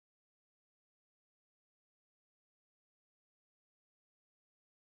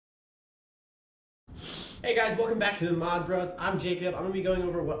Hey guys, welcome back to the Mod Bros. I'm Jacob. I'm going to be going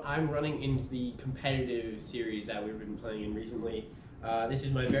over what I'm running in the competitive series that we've been playing in recently. This is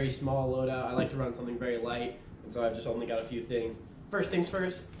my very small loadout. I like to run something very light, and so I've just only got a few things. First things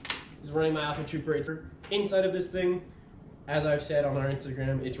first is running my Alpha Trooper. Inside of this thing, as I've said on our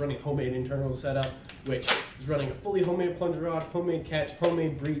Instagram, it's running homemade internal setup, which is running a fully homemade plunger rod, homemade catch,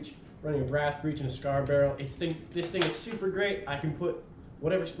 homemade breech, running a brass breech and a scar barrel. This thing is super great. I can put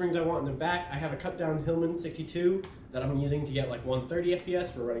whatever springs I want in the back. I have a cut down Hillman 62 that I'm using to get like 130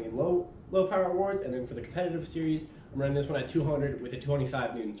 FPS for running in low power awards, and then for the competitive series, I'm running this one at 200 with a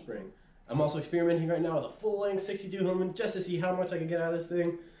 25 Newton spring. I'm also experimenting right now with a full length 62 Hillman just to see how much I can get out of this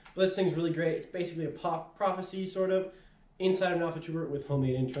thing. But this thing's really great. It's basically a prophecy sort of inside an Alpha Trooper with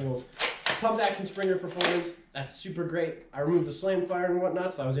homemade internals. Pump action springer performance, that's super great. I removed the slam fire and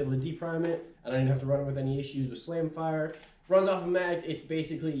whatnot, so I was able to deprime it, and I didn't have to run it with any issues with slam fire. Runs off of mags. It's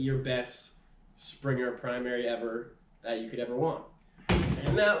basically your best Springer primary ever that you could ever want.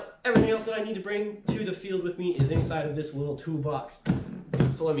 And now, everything else that I need to bring to the field with me is inside of this little toolbox.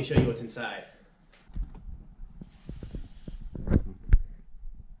 So let me show you what's inside.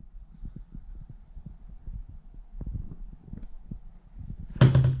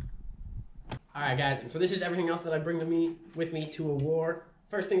 Alright guys, and so this is everything else that I bring with me to a war.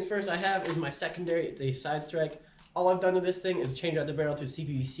 First things first I have is my secondary. It's a side strike. All I've done to this thing is change out the barrel to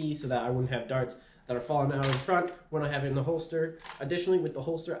CPVC so that I wouldn't have darts that are falling out in front when I have it in the holster. Additionally, with the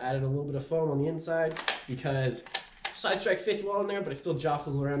holster, I added a little bit of foam on the inside because side strike fits well in there, but it still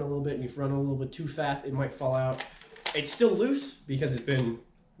jostles around a little bit, and if you run a little bit too fast, it might fall out. It's still loose because it's been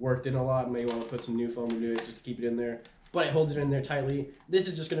worked in a lot. Maybe want to put some new foam into it just to keep it in there, but it holds it in there tightly. This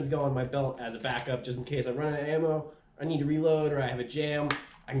is just going to go on my belt as a backup just in case I run out of ammo, I need to reload, or I have a jam.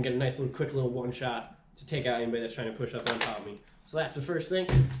 I can get a nice little quick little one shot to take out anybody that's trying to push up on top of me. So that's the first thing.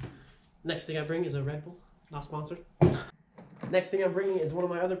 Next thing I bring is a Red Bull, not sponsored. Next thing I'm bringing is one of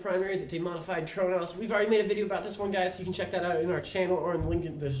my other primaries. It's a modified Kronos. We've already made a video about this one, guys, so you can check that out in our channel or in the link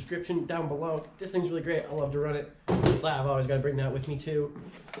in the description down below. This thing's really great. I love to run it. I've always got to bring that with me too.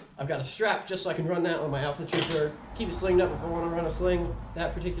 I've got a strap just so I can run that on my Alpha Trooper. Keep it slinged up if I want to run a sling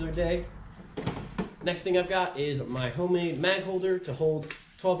that particular day. Next thing I've got is my homemade mag holder to hold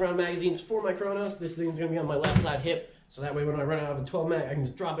 12-round magazines for my Kronos. This thing's going to be on my left side hip, so that way when I run out of a 12 mag, I can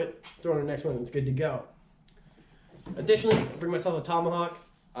just drop it, throw it in the next one, and it's good to go. Additionally, I bring myself a tomahawk.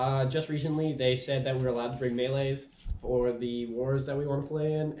 Just recently, they said that we were allowed to bring melees for the wars that we want to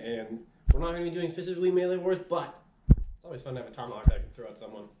play in, and we're not going to be doing specifically melee wars, but it's always fun to have a tomahawk that I can throw at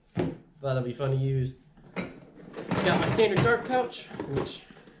someone. So that'll be fun to use. Got my standard dart pouch, which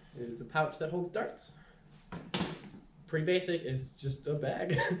is a pouch that holds darts. Pretty basic. It's just a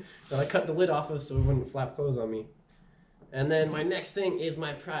bag that I cut the lid off of so it wouldn't flap close on me. And then my next thing is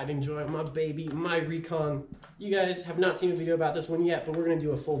my pride and joy, my baby, my Recon. You guys have not seen a video about this one yet, but we're going to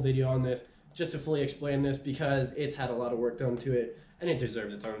do a full video on this just to fully explain this because it's had a lot of work done to it and it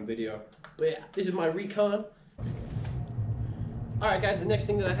deserves its own video. But yeah, this is my Recon. Alright guys, the next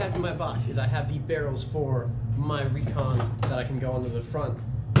thing that I have in my box is I have the barrels for my Recon that I can go onto the front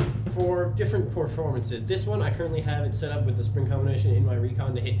for different performances. This one, I currently have it set up with the spring combination in my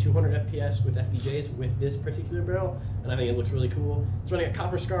Recon to hit 200 FPS with FVJs with this particular barrel, and I think it looks really cool. It's running a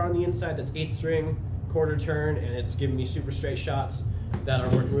copper scar on the inside that's 8 string, quarter turn, and it's giving me super straight shots that are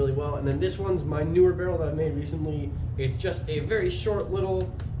working really well. And then this one's my newer barrel that I made recently. It's just a very short little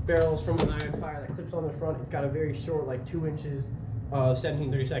barrel from an iron fire that clips on the front. It's got a very short, like 2 inches,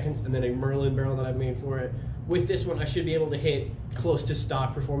 17-30 seconds, and then a Merlin barrel that I made for it. With this one, I should be able to hit close to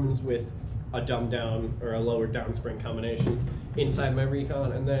stock performance with a dumbed down or a lower down spring combination inside my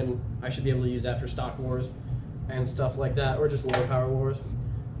Recon, and then I should be able to use that for stock wars and stuff like that, or just lower power wars.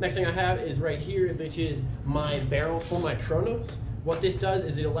 Next thing I have is right here, which is my barrel for my Kronos. What this does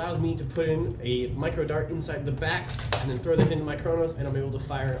is it allows me to put in a micro dart inside the back and then throw this into my Kronos, and I'm able to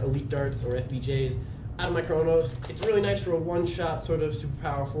fire elite darts or FVJs out of my Kronos. It's really nice for a one-shot sort of super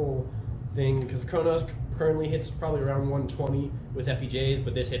powerful thing because Kronos currently hits probably around 120 with FVJs,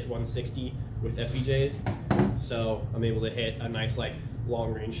 but this hits 160 with FVJs. So I'm able to hit a nice like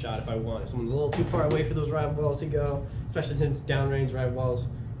long range shot if I want. If someone's a little too far away for those rival balls to go, especially since downrange rival balls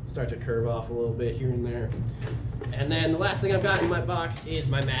start to curve off a little bit here and there. And then the last thing I've got in my box is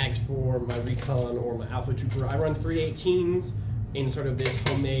my mags for my Recon or my Alpha Trooper. I run 318s in sort of this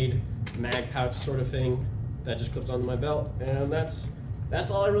homemade mag pouch sort of thing that just clips onto my belt, and that's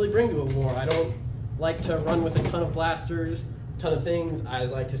all I really bring to a war. I don't like to run with a ton of blasters, ton of things. I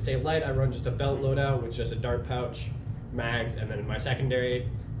like to stay light. I run just a belt loadout with just a dart pouch, mags, and then my secondary,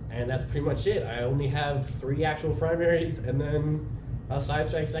 and that's pretty much it. I only have 3 actual primaries and then a side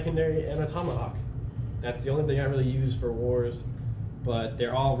strike secondary and a tomahawk. That's the only thing I really use for wars, but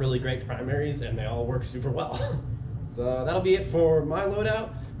they're all really great primaries and they all work super well. So that'll be it for my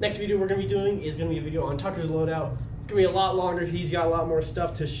loadout. Next video we're going to be doing is going to be a video on Tucker's loadout. It's going to be a lot longer. He's got a lot more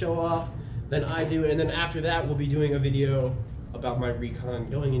stuff to show off than I do, and then after that we'll be doing a video about my recon,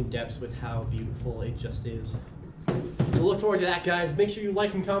 going in depth with how beautiful it just is. So look forward to that, guys. Make sure you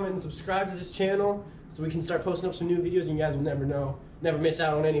like and comment and subscribe to this channel so we can start posting up some new videos and you guys will never miss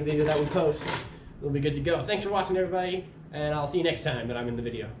out on any video that we post. It'll be good to go. Thanks for watching, everybody, and I'll see you next time that I'm in the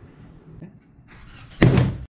video.